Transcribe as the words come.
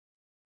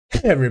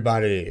Hey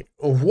everybody,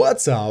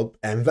 what's up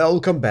and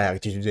welcome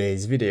back to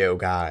today's video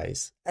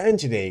guys. And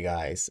today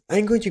guys,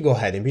 I'm going to go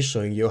ahead and be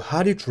showing you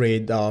how to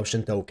trade the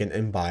option token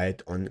and buy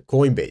it on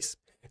Coinbase.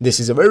 This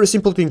is a very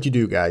simple thing to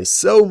do guys,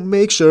 so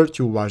make sure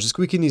to watch this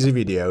quick and easy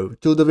video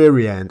till the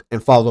very end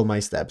and follow my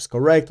steps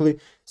correctly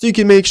so you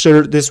can make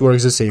sure this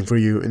works the same for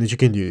you and that you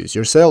can do this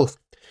yourself.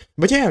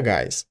 But yeah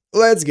guys,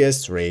 let's get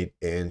straight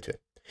into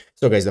it.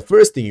 So guys, the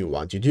first thing you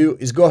want to do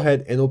is go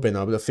ahead and open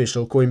up the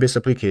official Coinbase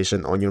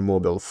application on your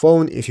mobile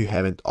phone if you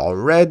haven't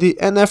already.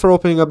 And after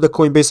opening up the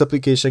Coinbase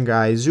application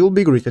guys, you'll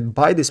be greeted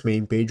by this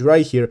main page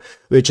right here,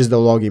 which is the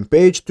login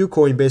page to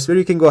Coinbase, where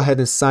you can go ahead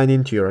and sign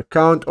into your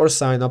account or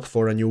sign up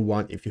for a new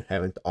one if you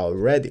haven't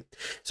already.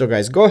 So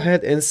guys, go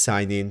ahead and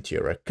sign into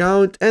your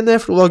account, and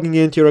after logging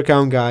into your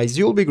account guys,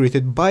 you'll be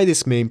greeted by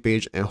this main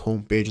page and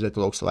home page that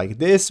looks like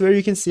this, where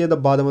you can see at the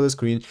bottom of the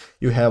screen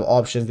you have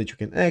options that you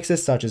can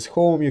access, such as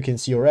home, you can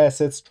see your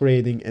assets,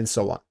 trading, and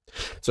so on.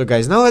 So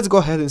guys, now let's go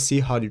ahead and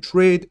see how to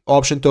trade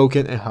option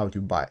token and how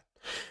to buy.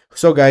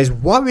 So guys,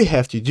 what we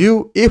have to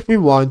do if we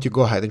want to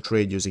go ahead and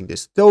trade using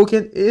this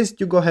token is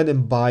to go ahead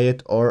and buy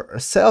it or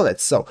sell it.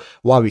 So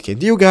what we can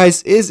do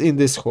guys is in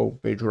this home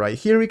page right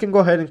here, we can go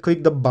ahead and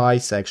click the buy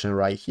section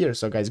right here.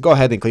 So guys, go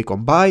ahead and click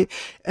on buy,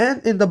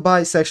 and in the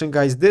buy section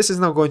guys, this is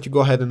now going to go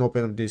ahead and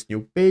open up this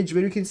new page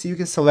where you can see you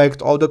can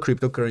select all the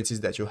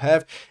cryptocurrencies that you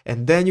have,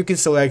 and then you can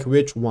select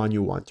which one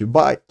you want to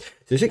buy.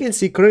 So as you can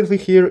see, currently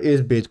here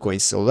is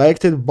Bitcoin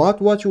selected, but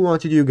what you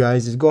want to do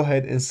guys is go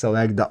ahead and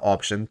select the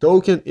option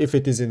token if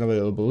it is in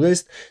available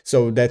list.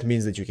 So that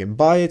means that you can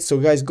buy it. So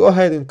guys, go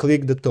ahead and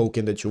click the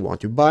token that you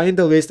want to buy in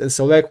the list and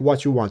select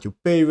what you want to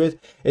pay with.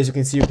 As you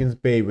can see, you can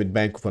pay with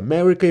Bank of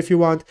America if you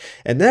want,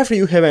 and after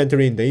you have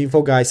entered in the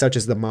info guys, such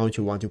as the amount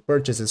you want to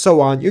purchase and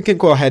so on, you can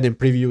go ahead and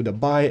preview the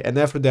buy, and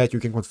after that you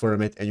can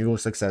confirm it and you will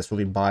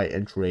successfully buy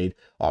and trade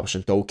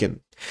option token.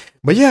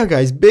 But yeah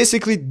guys,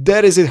 basically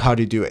that is it how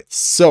to do it.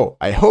 So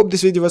I hope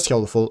this video was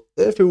helpful.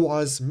 If it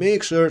was,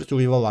 make sure to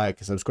leave a like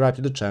and subscribe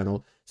to the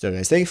channel. So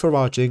guys, thanks for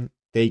watching,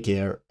 take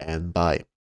care, and bye.